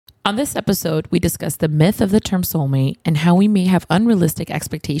On this episode, we discuss the myth of the term soulmate and how we may have unrealistic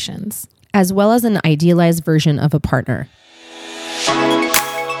expectations, as well as an idealized version of a partner.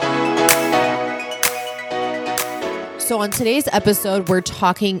 So on today's episode, we're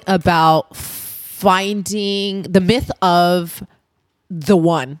talking about finding the myth of the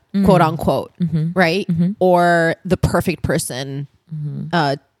one, quote unquote, right? Or the perfect person,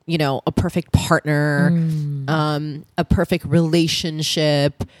 a perfect partner, a perfect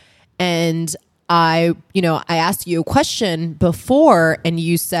relationship. And I asked you a question before and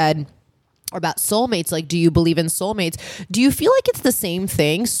you said about soulmates, like, do you believe in soulmates? Do you feel like it's the same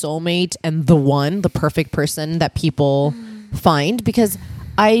thing, soulmate and the one, the perfect person that people find? Because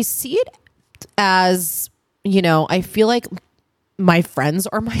I see it as, I feel like my friends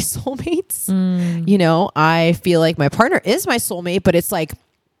are my soulmates. I feel like my partner is my soulmate, but it's like,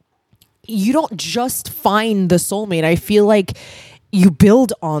 you don't just find the soulmate. I feel like you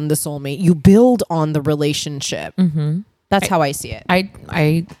build on the soulmate. You build on the relationship. That's how I see it.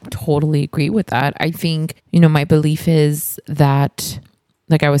 I totally agree with that. I think, my belief is that,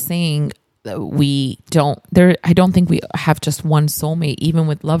 like I was saying, I don't think we have just one soulmate, even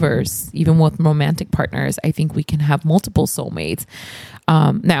with lovers, even with romantic partners. I think we can have multiple soulmates.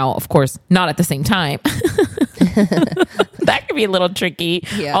 Now, of course, not at the same time. That could be a little tricky.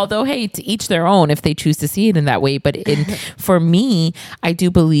 Yeah. Although, hey, to each their own if they choose to see it in that way. But for me, I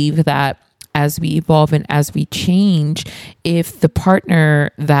do believe that as we evolve and as we change, if the partner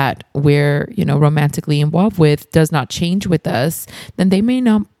that we're, romantically involved with does not change with us, then they may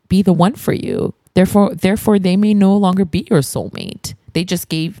not be the one for you. Therefore, they may no longer be your soulmate. They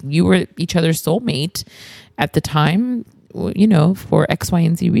just you were each other's soulmate at the time, for X, Y,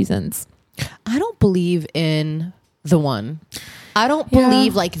 and Z reasons. I don't believe in the one. I don't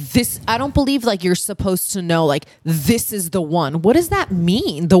believe like this. I don't believe like you're supposed to know like this is the one. What does that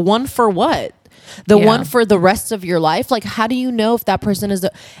mean? The one for what? The one for the rest of your life? Like, how do you know if that person is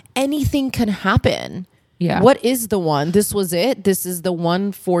anything can happen? Yeah. What is the one? This was it. This is the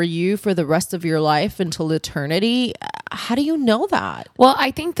one for you for the rest of your life until eternity. How do you know that? Well,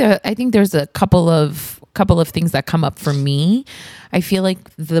 I think there's a couple of things that come up for me. I feel like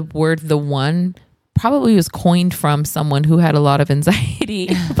the word "the one" probably was coined from someone who had a lot of anxiety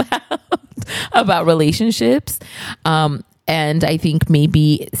about relationships, and I think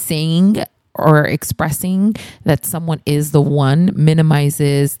maybe saying or expressing that someone is the one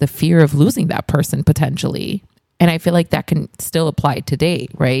minimizes the fear of losing that person potentially. And I feel like that can still apply today,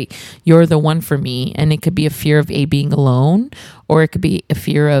 right? You're the one for me. And it could be a fear of being alone, or it could be a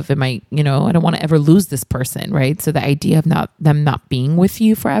fear of, I don't want to ever lose this person, right? So the idea of them not being with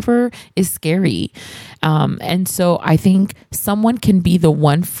you forever is scary. And so I think someone can be the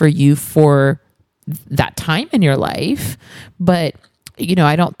one for you for that time in your life, but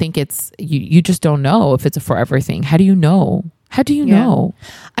I don't think it's, you just don't know if it's a forever thing. How do you know? How do you know?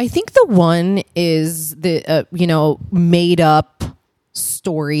 I think the one is the, made up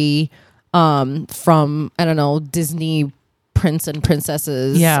story from, I don't know, Disney prince and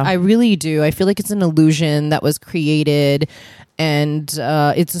princesses. Yeah. I really do. I feel like it's an illusion that was created, and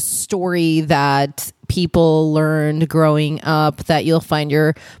it's a story that people learned growing up, that you'll find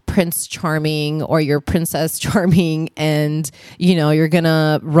your Prince Charming or your Princess Charming, and you're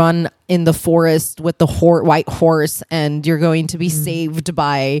gonna run in the forest with the white horse, and you're going to be saved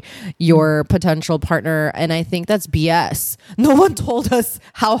by your potential partner. And I think that's BS. No one told us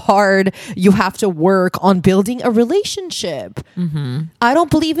how hard you have to work on building a relationship. I don't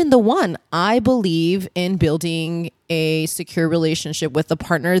believe in the one. I believe in building a secure relationship with a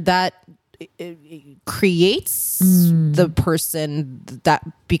partner that creates the person that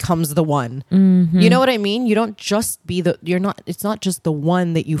becomes the one. You know what I mean? You don't just it's not just the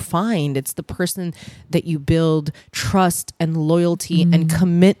one that you find. It's the person that you build trust and loyalty and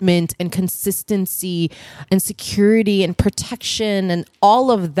commitment and consistency and security and protection and all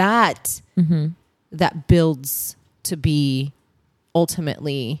of that that builds to be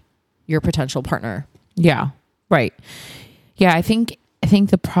ultimately your potential partner. Yeah. Right. Yeah. I think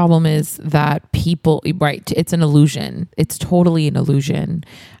the problem is that people, right, it's an illusion. It's totally an illusion.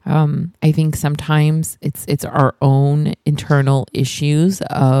 I think sometimes it's our own internal issues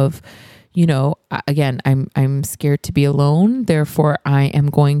of, again, I'm scared to be alone. Therefore, I am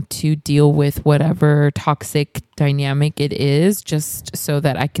going to deal with whatever toxic dynamic it is, just so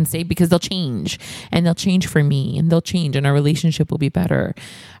that I can say, because they'll change for me, and they'll change and our relationship will be better.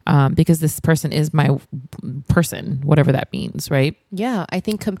 Because this person is my person, whatever that means, right? Yeah, I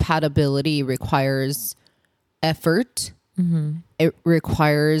think compatibility requires effort. It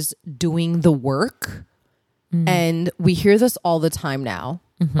requires doing the work. And we hear this all the time now.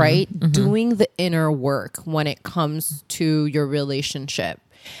 right? Doing the inner work when it comes to your relationship.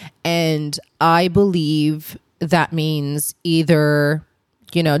 And I believe that means either,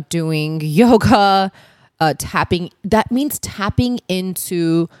 doing yoga, tapping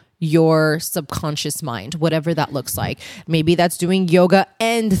into your subconscious mind, whatever that looks like. Maybe that's doing yoga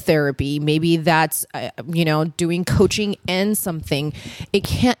and therapy. Maybe that's, doing coaching and something. It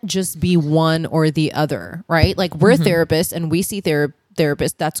can't just be one or the other, right? Like we're therapists and we see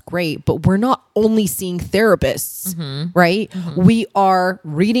therapists. That's great. But we're not only seeing therapists, right? We are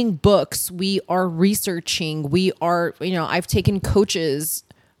reading books. We are researching. We are, I've taken coaches.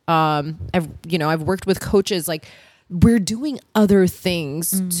 I've worked with coaches. Like we're doing other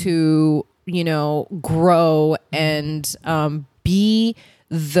things to, grow and be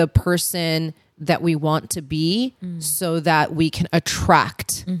the person that we want to be so that we can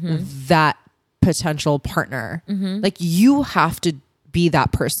attract that potential partner. Like you have to be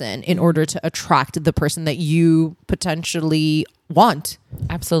that person in order to attract the person that you potentially want.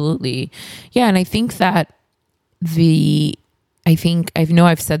 Absolutely. Yeah. And I think that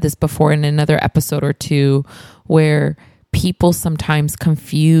I've said this before in another episode or two, where people sometimes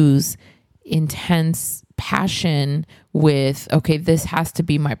confuse intense passion with, okay, this has to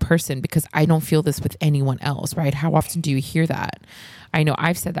be my person because I don't feel this with anyone else, right? How often do you hear that? I know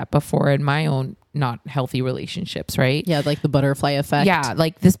I've said that before in my own not healthy relationships, right? Yeah, like the butterfly effect. Yeah,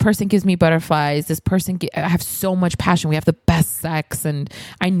 like this person gives me butterflies. I have so much passion. We have the best sex, and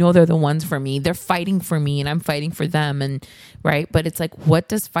I know they're the ones for me. They're fighting for me, and I'm fighting for them, and right. But it's like, what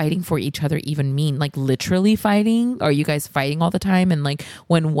does fighting for each other even mean? Like literally fighting? Are you guys fighting all the time? And like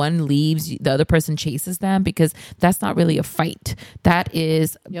when one leaves, the other person chases them, because that's not really a fight. That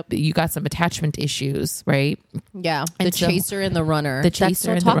is, you got some attachment issues, right? Yeah, the chaser and the runner. The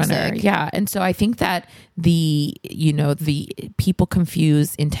chaser and the runner. Yeah, and so I think that the people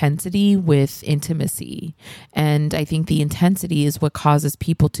confuse intensity with intimacy, and I think the intensity is what causes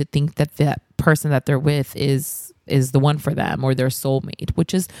people to think that that person that they're with is the one for them or their soulmate,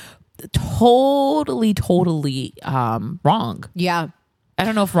 which is totally wrong. Yeah, I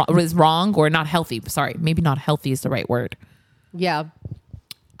don't know if it was wrong or not healthy. Sorry, maybe not healthy is the right word. Yeah,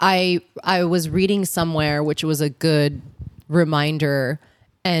 I was reading somewhere, which was a good reminder.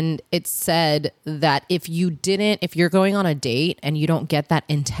 And it said that if you're going on a date and you don't get that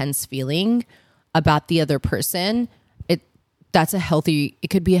intense feeling about the other person, it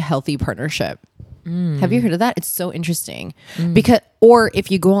could be a healthy partnership. Have you heard of that? It's so interesting or if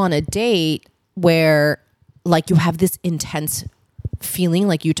you go on a date where like you have this intense feeling,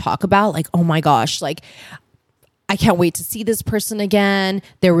 like you talk about, like, oh my gosh, like I can't wait to see this person again.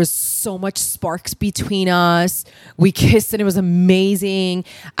 There was so much sparks between us. We kissed and it was amazing.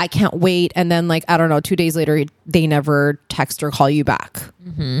 I can't wait. And then 2 days later, they never text or call you back.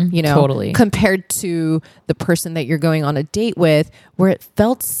 Totally. Compared to the person that you're going on a date with, where it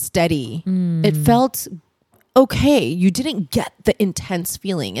felt steady. It felt okay. You didn't get the intense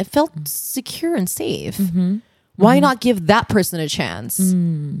feeling. It felt secure and safe. Why not give that person a chance?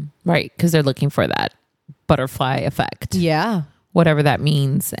 Right. Because they're looking for that butterfly effect. Yeah. Whatever that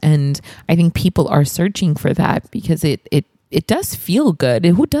means. And I think people are searching for that because it does feel good.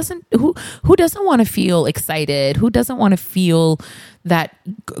 Who doesn't want to feel excited? Who doesn't want to feel that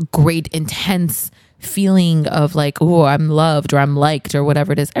great, intense feeling of like, oh, I'm loved or I'm liked or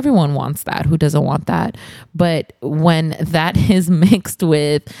whatever it is? Everyone wants that. Who doesn't want that? But when that is mixed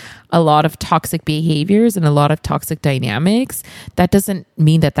with a lot of toxic behaviors and a lot of toxic dynamics, that doesn't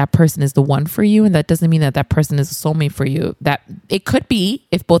mean that that person is the one for you. And that doesn't mean that that person is a soulmate for you. That it could be,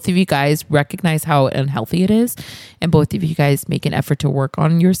 if both of you guys recognize how unhealthy it is and both of you guys make an effort to work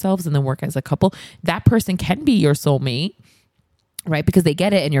on yourselves and then work as a couple, that person can be your soulmate. Right? Because they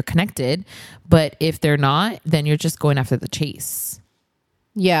get it and you're connected. But if they're not, then you're just going after the chase.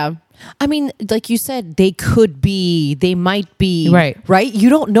 Yeah. I mean, like you said, they might be. Right. Right? You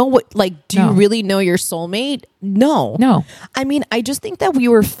don't know do you really know your soulmate? No. I mean, I just think that we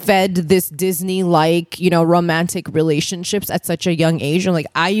were fed this Disney-like, romantic relationships at such a young age. And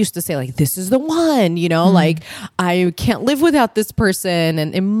I used to say this is the one, I can't live without this person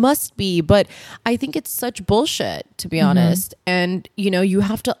and it must be. But I think it's such bullshit, to be honest. And, you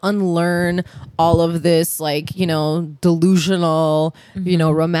have to unlearn all of this, delusional,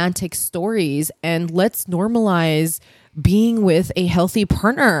 romantic stories, and let's normalize being with a healthy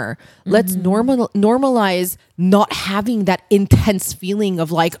partner. Let's normalize not having that intense feeling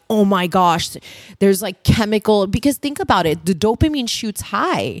of oh my gosh, there's chemical, because think about it, the dopamine shoots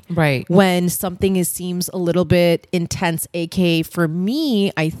high right when something seems a little bit intense. AK for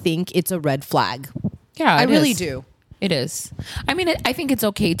me, I think it's a red flag. Yeah, I really do. It is. I mean, I think it's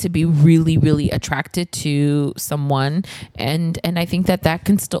okay to be really, really attracted to someone, and I think that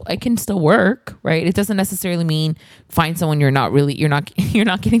can still work, right? It doesn't necessarily mean find someone you're not getting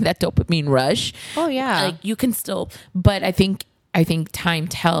that dopamine rush. Oh yeah, like you can still, but I think time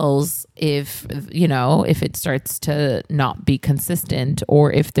tells if it starts to not be consistent,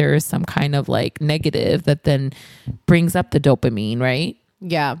 or if there is some kind of like negative that then brings up the dopamine, right?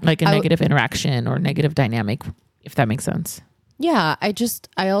 Yeah, like a negative interaction or negative dynamic. If that makes sense. Yeah,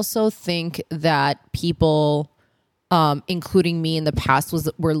 I also think that people, including me in the past,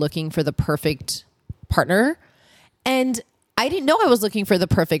 were looking for the perfect partner, and I didn't know I was looking for the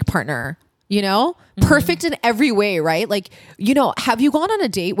perfect partner. Perfect in every way, right? Like, have you gone on a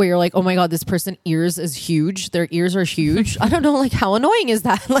date where you're like, oh my God, this person's ears is huge. Their ears are huge. I don't know, like how annoying is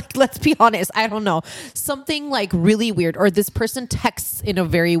that? Like, let's be honest. I don't know. Something like really weird, or this person texts in a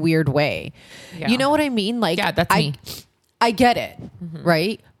very weird way. Yeah. You know what I mean? Like, yeah, that's me. I get it,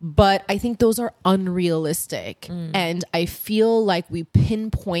 right? But I think those are unrealistic. And I feel like we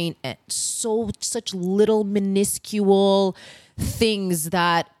pinpoint at such little minuscule things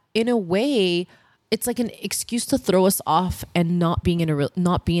that in a way, it's like an excuse to throw us off and not be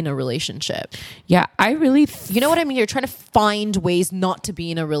in a relationship. Yeah, I really, you know what I mean? You're trying to find ways not to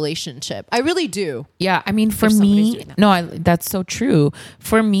be in a relationship. I really do. Yeah, I mean, for me, that's so true.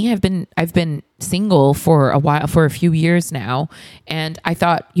 For me, I've been single for a while, for a few years now, and I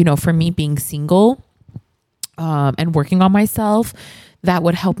thought, for me being single, and working on myself, that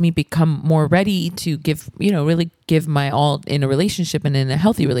would help me become more ready to really give my all in a relationship and in a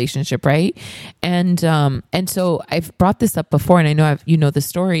healthy relationship. Right. And so I've brought this up before, and I know the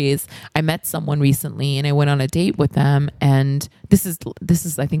story is I met someone recently and I went on a date with them. And this is,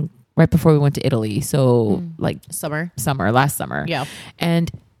 I think, right before we went to Italy. So like last summer. Yeah.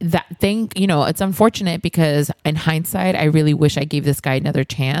 And that thing, it's unfortunate because in hindsight, I really wish I gave this guy another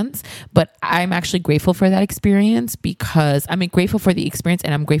chance, but I'm actually grateful for that experience, because grateful for the experience,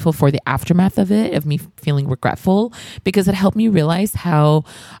 and I'm grateful for the aftermath of it, of me feeling regretful, because it helped me realize how,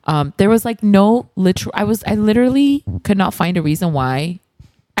 there was like no I literally could not find a reason why.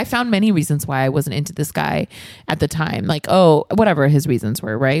 I found many reasons why I wasn't into this guy at the time. Like, whatever his reasons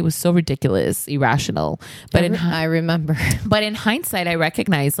were, right? It was so ridiculous, irrational. But I remember. But in hindsight, I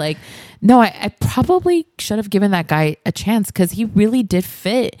recognize, like, no, I probably should have given that guy a chance, because he really did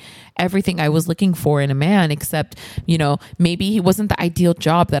fit everything I was looking for in a man, except, maybe he wasn't the ideal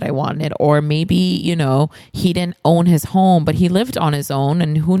job that I wanted, or maybe, he didn't own his home, but he lived on his own,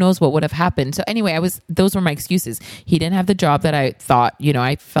 and who knows what would have happened. So anyway, those were my excuses. He didn't have the job that I thought,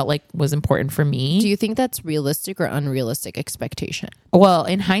 I felt like was important for me. Do you think that's realistic or unrealistic expectation? Well,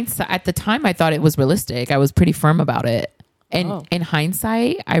 in hindsight, at the time, I thought it was realistic. I was pretty firm about it. And in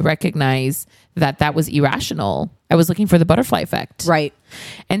hindsight, I recognize that was irrational. I was looking for the butterfly effect. Right.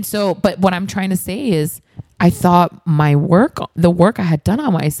 And so, but what I'm trying to say is, I thought the work I had done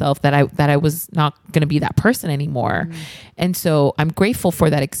on myself, that I was not going to be that person anymore. And so I'm grateful for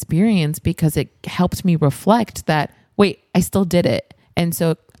that experience, because it helped me reflect that, wait, I still did it. And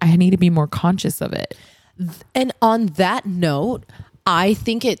so I need to be more conscious of it. And on that note, I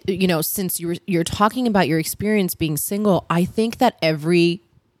think since you're talking about your experience being single, I think that every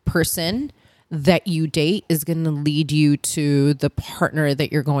person that you date is going to lead you to the partner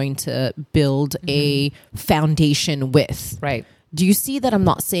that you're going to build a foundation with. Right. Do you see that I'm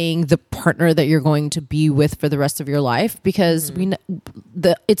not saying the partner that you're going to be with for the rest of your life? Because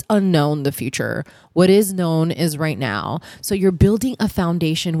it's unknown, the future. What is known is right now. So you're building a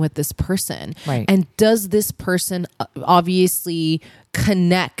foundation with this person. Right. And does this person obviously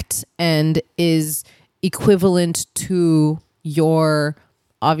connect and is equivalent to your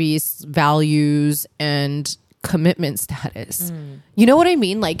obvious values and commitment status? You know what I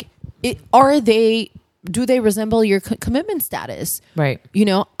mean? Like, do they resemble your commitment status? Right.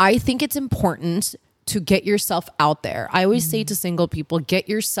 I think it's important to get yourself out there. I always say to single people, get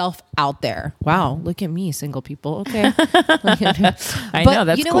yourself out there. Wow, look at me, single people. Okay. I know,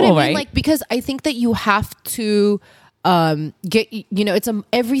 that's you know cool, what I mean? right? Like, because I think that you have to everything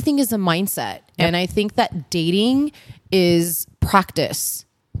is a mindset. Yep. And I think that dating is practice.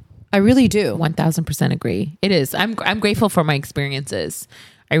 I really do. 1000% agree. It is. I'm grateful for my experiences.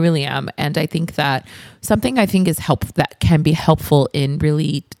 I really am. And I think that something that can be helpful in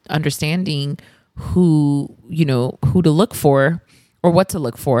really understanding who to look for or what to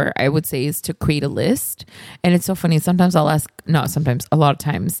look for, I would say, is to create a list. And it's so funny. A lot of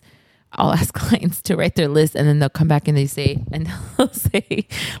times I'll ask clients to write their list, and then they'll come back and they'll say,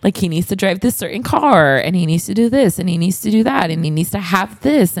 like, he needs to drive this certain car, and he needs to do this, and he needs to do that, and he needs to have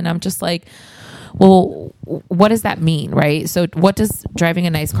this. And I'm just like, well, what does that mean, right? So what does driving a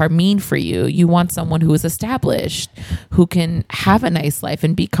nice car mean for you? You want someone who is established, who can have a nice life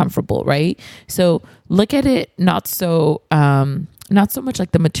and be comfortable, right? So look at it not so much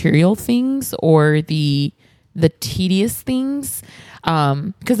like the material things or the tedious things,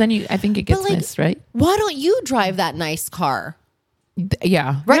 because then I think it gets missed, right? Why don't you drive that nice car?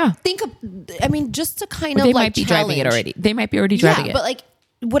 Yeah. Right. Yeah. Think of, I mean, just to kind But of they like might be driving it already. They might be already driving it. But like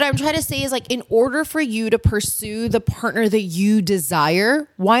what I'm trying to say is like, in order for you to pursue the partner that you desire,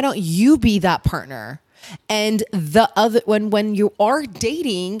 why don't you be that partner? And the other, when you are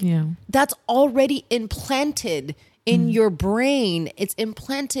dating, that's already implanted in your brain. It's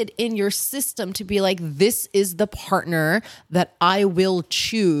implanted in your system to be like, this is the partner that I will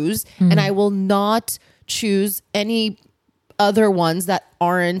choose, and I will not choose any other ones that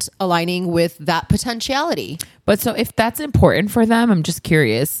aren't aligning with that potentiality. But so if that's important for them, I'm just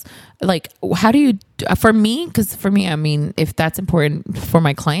curious, like, how do you, for me, because for me, I mean, if that's important for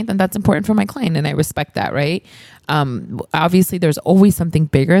my client, then that's important for my client. And I respect that, right? Obviously, there's always something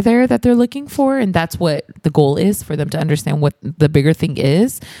bigger there that they're looking for. And that's what the goal is, for them to understand what the bigger thing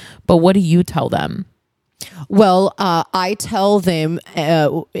is. But what do you tell them? Well, I tell them,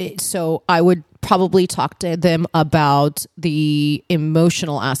 so I would probably talk to them about the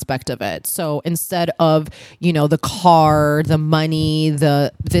emotional aspect of it. So instead of, the car, the money,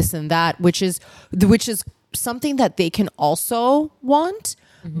 the this and that, which is something that they can also want,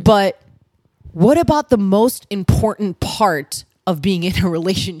 but what about the most important part of being in a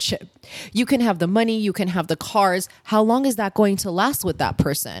relationship? You can have the money, you can have the cars. How long is that going to last with that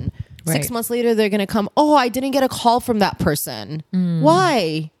person? Right. 6 months later, they're going to come, oh, I didn't get a call from that person.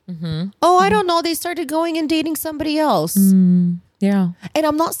 Why? Oh, I don't know. They started going and dating somebody else. Yeah. And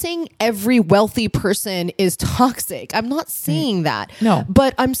I'm not saying every wealthy person is toxic. I'm not saying that. No.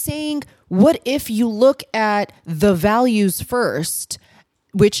 But I'm saying, what if you look at the values first,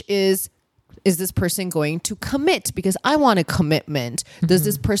 which is this person going to commit? Because I want a commitment. Does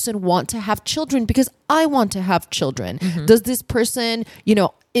this person want to have children? Because I want to have children. Does this person,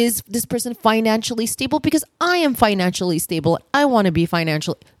 is this person financially stable? Because I am financially stable. I want to be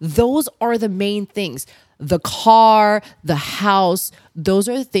financially. Those are the main things. The car, the house, those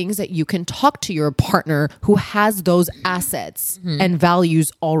are the things that you can talk to your partner who has those assets and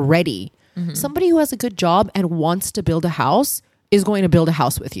values already. Somebody who has a good job and wants to build a house is going to build a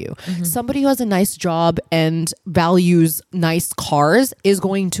house with you. Somebody who has a nice job and values nice cars is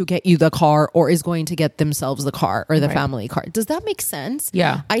going to get you the car, or is going to get themselves the car or the family car. Does that make sense?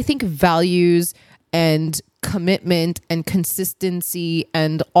 Yeah. I think values and commitment and consistency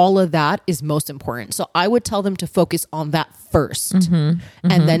and all of that is most important. So I would tell them to focus on that first. And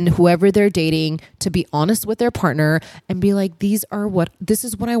then whoever they're dating, to be honest with their partner and be like, this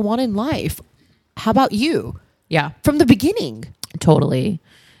is what I want in life. How about you? Yeah. From the beginning. Totally.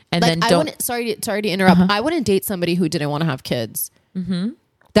 And like, then sorry to interrupt. I wouldn't date somebody who didn't want to have kids.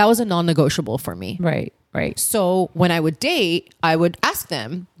 That was a non-negotiable for me. Right. So when I would date, I would ask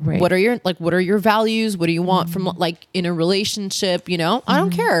them, what are your values? What do you want from like in a relationship? I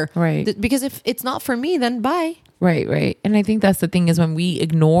don't care. Right. Because if it's not for me, then bye. Right. And I think that's the thing, is when we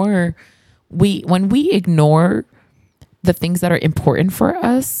ignore the things that are important for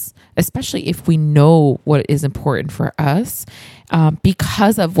us, especially if we know what is important for us,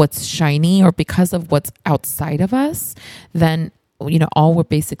 because of what's shiny or because of what's outside of us, then, all we're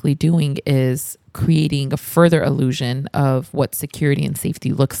basically doing is creating a further illusion of what security and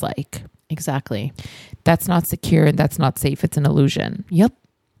safety looks like. Exactly. That's not secure and that's not safe. It's an illusion. Yep.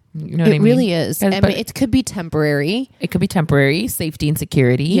 You know what I mean? It really is. I mean, it could be temporary. It could be temporary, safety and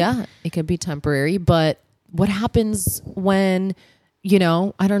security. Yeah, it could be temporary. But what happens when,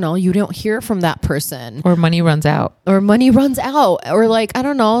 I don't know, you don't hear from that person, or money runs out, or like, I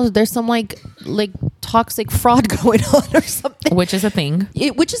don't know, there's some like toxic fraud going on or something, which is a thing.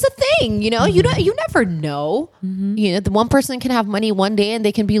 You never know. The one person can have money one day and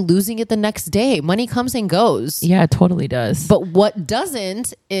they can be losing it the next day. Money comes and goes. Yeah, it totally does. But what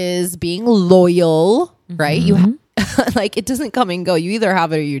doesn't is being loyal, right? Like, it doesn't come and go. You either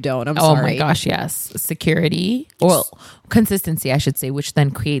have it or you don't. I'm sorry. Oh my gosh, yes. Security. Well, consistency, I should say, which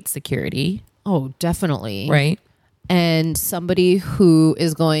then creates security. Oh, definitely. Right. And somebody who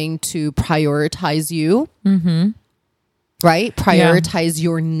is going to prioritize you, right? Prioritize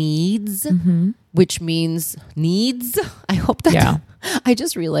your needs, which means needs. I hope that. Yeah. I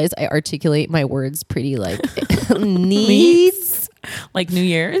just realized I articulate my words pretty like needs. Like New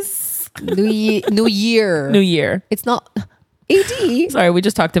Year's. New year. New year. It's not AD. Sorry, we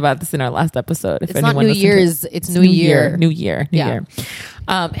just talked about this in our last episode. If It's not New Year's. It's New Year. New Year.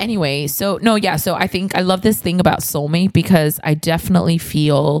 Anyway, so I think I love this thing about soulmate because I definitely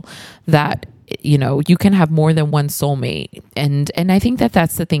feel that, you know, you can have more than one soulmate. And I think that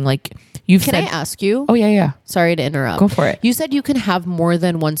that's the thing. Like you've said. Can I ask you? Oh, yeah. Sorry to interrupt. Go for it. You said you can have more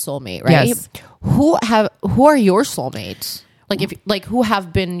than one soulmate, right? Yes. Who are your soulmates? Like who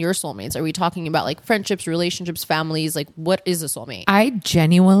have been your soulmates? Are we talking about like friendships, relationships, families? Like what is a soulmate? I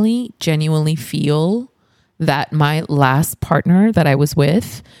genuinely feel that my last partner that I was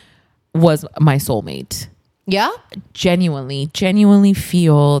with was my soulmate. Yeah? Genuinely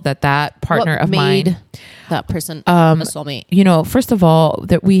feel that partner What of made mine, that person a soulmate? you know, first of all,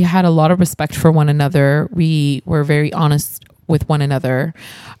 that we had a lot of respect for one another. We were very honest with one another.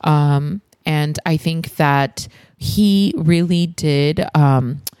 And I think that he really did,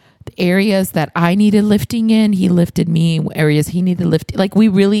 the areas that I needed lifting in, he lifted me. Areas he needed lifting, like we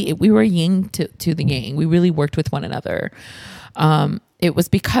were yin to the yang. We really worked with one another. It was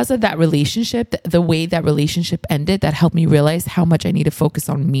because of that relationship, the way that relationship ended, that helped me realize how much I need to focus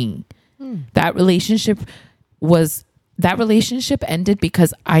on me. That relationship ended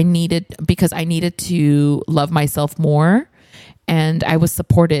because I needed to love myself more, and I was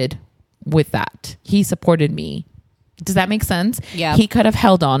supported with that. He supported me. Does that make sense? Yeah. He could have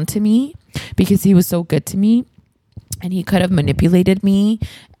held on to me because he was so good to me, and he could have manipulated me,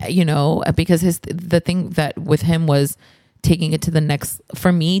 you know, because the thing that with him was taking it to the next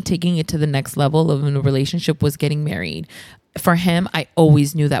level of a relationship was getting married. For him, I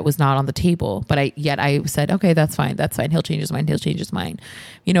always knew that was not on the table, but I said, okay, that's fine. He'll change his mind.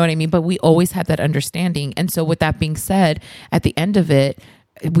 You know what I mean? But we always had that understanding. And so with that being said, at the end of it,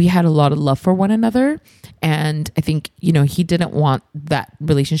 we had a lot of love for one another. And I think, you know, he didn't want that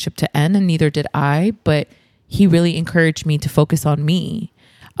relationship to end, and neither did I, but he really encouraged me to focus on me.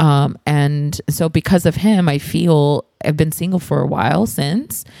 And so because of him, I feel I've been single for a while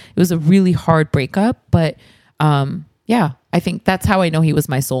since. It was a really hard breakup, but, yeah, I think that's how I know he was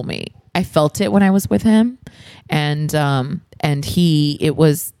my soulmate. I felt it when I was with him, and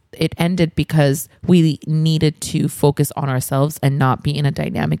it ended because we needed to focus on ourselves and not be in a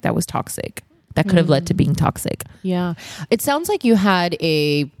dynamic that was toxic. That could have led to being toxic. Yeah. It sounds like you had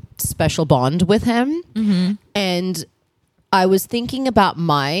a special bond with him. Mm-hmm. And I was thinking about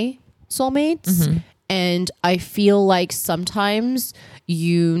my soulmates, mm-hmm. and I feel like sometimes,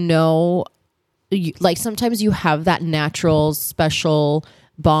 sometimes you have that natural special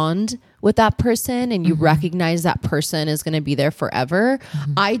bond with that person, and you mm-hmm. recognize that person is going to be there forever.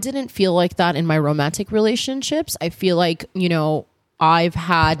 Mm-hmm. I didn't feel like that in my romantic relationships. I feel like, you know, I've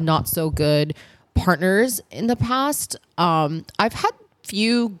had not so good partners in the past. I've had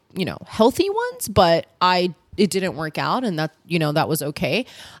few, you know, healthy ones, but it didn't work out, and that, you know, that was okay.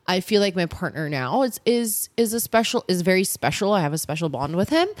 I feel like my partner now is very special. I have a special bond with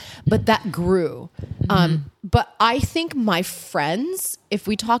him, but that grew. Mm-hmm. But I think my friends, if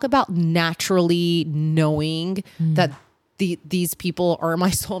we talk about naturally knowing that these people are my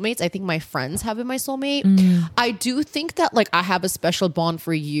soulmates, I think my friends have been my soulmate. I do think that like I have a special bond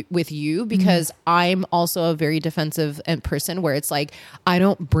with you because I'm also a very defensive person where it's like I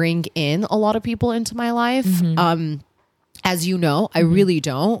don't bring in a lot of people into my life. As you know, I really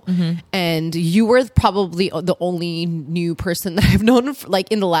don't. And you were probably the only new person that I've known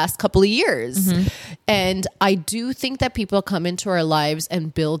like in the last couple of years. And I do think that people come into our lives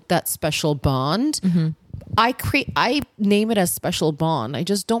and build that special bond. I name it as special bond. I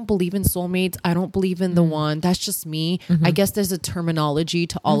just don't believe in soulmates. I don't believe in the one. That's just me. I guess there's a terminology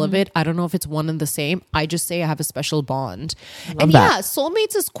to all of it. I don't know if it's one and the same. I just say I have a special bond. And yeah,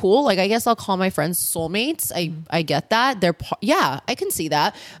 soulmates is cool. Like I guess I'll call my friends soulmates. I get that. I can see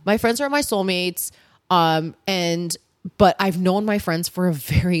that. My friends are my soulmates. But I've known my friends for a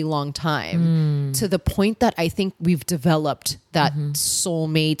very long time to the point that I think we've developed that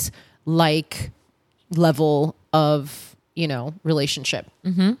soulmate like level of, you know, relationship.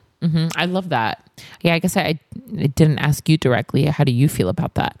 I love that. Yeah, I guess I didn't ask you directly. How do you feel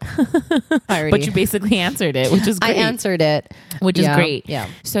about that? But you basically answered it, which is great. I answered it, which is great. Yeah.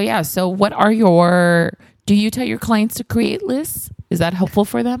 So what are do you tell your clients to create lists? Is that helpful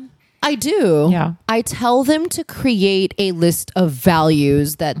for them? I do. Yeah. I tell them to create a list of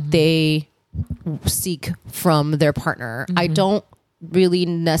values that they seek from their partner. I don't really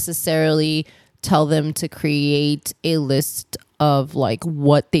necessarily tell them to create a list of like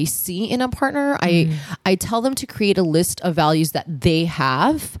what they see in a partner, I tell them to create a list of values that they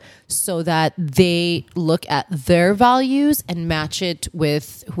have so that they look at their values and match it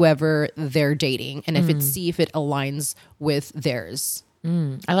with whoever they're dating. And see if it aligns with theirs.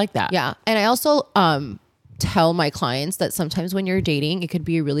 I like that. Yeah. And I also tell my clients that sometimes when you're dating, it could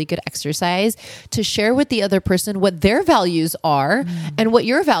be a really good exercise to share with the other person what their values are and what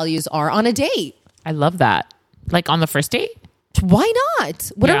your values are on a date. I love that. Like on the first date? Why not?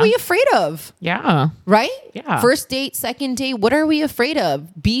 What are we afraid of? Yeah. Right? Yeah. First date, second date, what are we afraid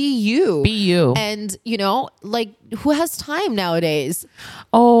of? Be you. Be you. And, you know, like who has time nowadays?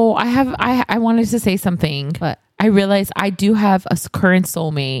 Oh, I wanted to say something. What? I realized I do have a current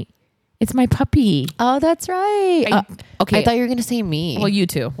soulmate. It's my puppy. Oh, that's right. Okay. I thought you were going to say me. Well, you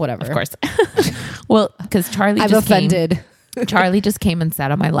too. Whatever. Of course. Well, because Charlie I'm just offended. Charlie just came and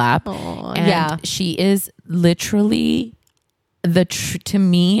sat on my lap. Aw, and yeah. she is literally to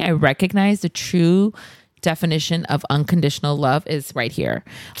me, I recognize the true definition of unconditional love is right here.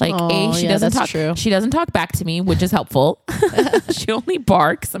 Like, she doesn't talk. True. She doesn't talk back to me, which is helpful. She only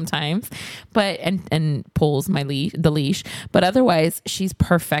barks sometimes, but and pulls the leash. But otherwise, she's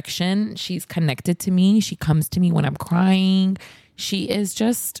perfection. She's connected to me. She comes to me when I'm crying. She is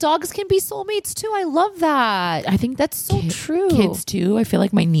just... Dogs can be soulmates too. I love that. I think that's so true. Kids too. I feel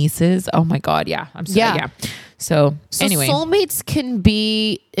like my nieces. Oh my God. Yeah. I'm sorry. Yeah. So anyway, soulmates can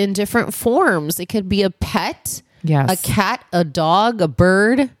be in different forms. It could be a pet, yes, a cat, a dog, a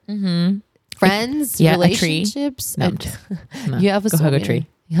bird, friends, relationships. No, you have a hug a tree.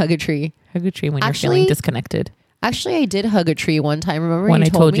 Hug a tree. Hug a tree when you're feeling disconnected. Actually, I did hug a tree one time. Remember when I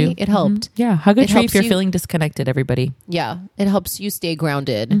told you it helped? Yeah, hug a tree if you're feeling disconnected, everybody. Yeah, it helps you stay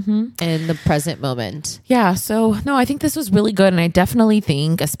grounded in the present moment. Yeah, so no, I think this was really good. And I definitely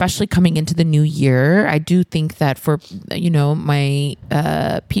think, especially coming into the new year, I do think that for, my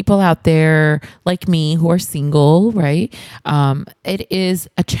people out there like me who are single, right? It is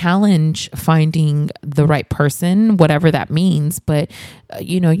a challenge finding the right person, whatever that means. But,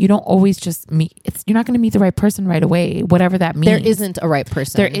 you don't always just meet, you're not going to meet the right person right away, whatever that means. There isn't a right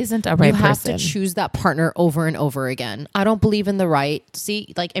person. There isn't a right person. You have to choose that partner over and over again. I don't believe in the right.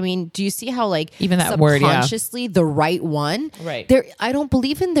 See, do you see how even that word, subconsciously the right one? Right. I don't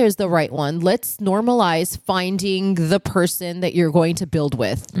believe in there's the right one. Let's normalize finding the person that you're going to build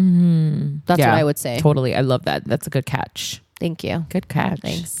with. That's what I would say. Totally. I love that. That's a good catch. Thank you. Good catch.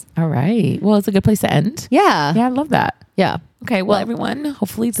 Thanks. All right. Well, it's a good place to end. Yeah. Yeah, I love that. Yeah. Okay. Well, everyone,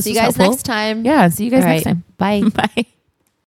 hopefully this see was you guys helpful. next time. Yeah. See you guys next time. Bye. Bye.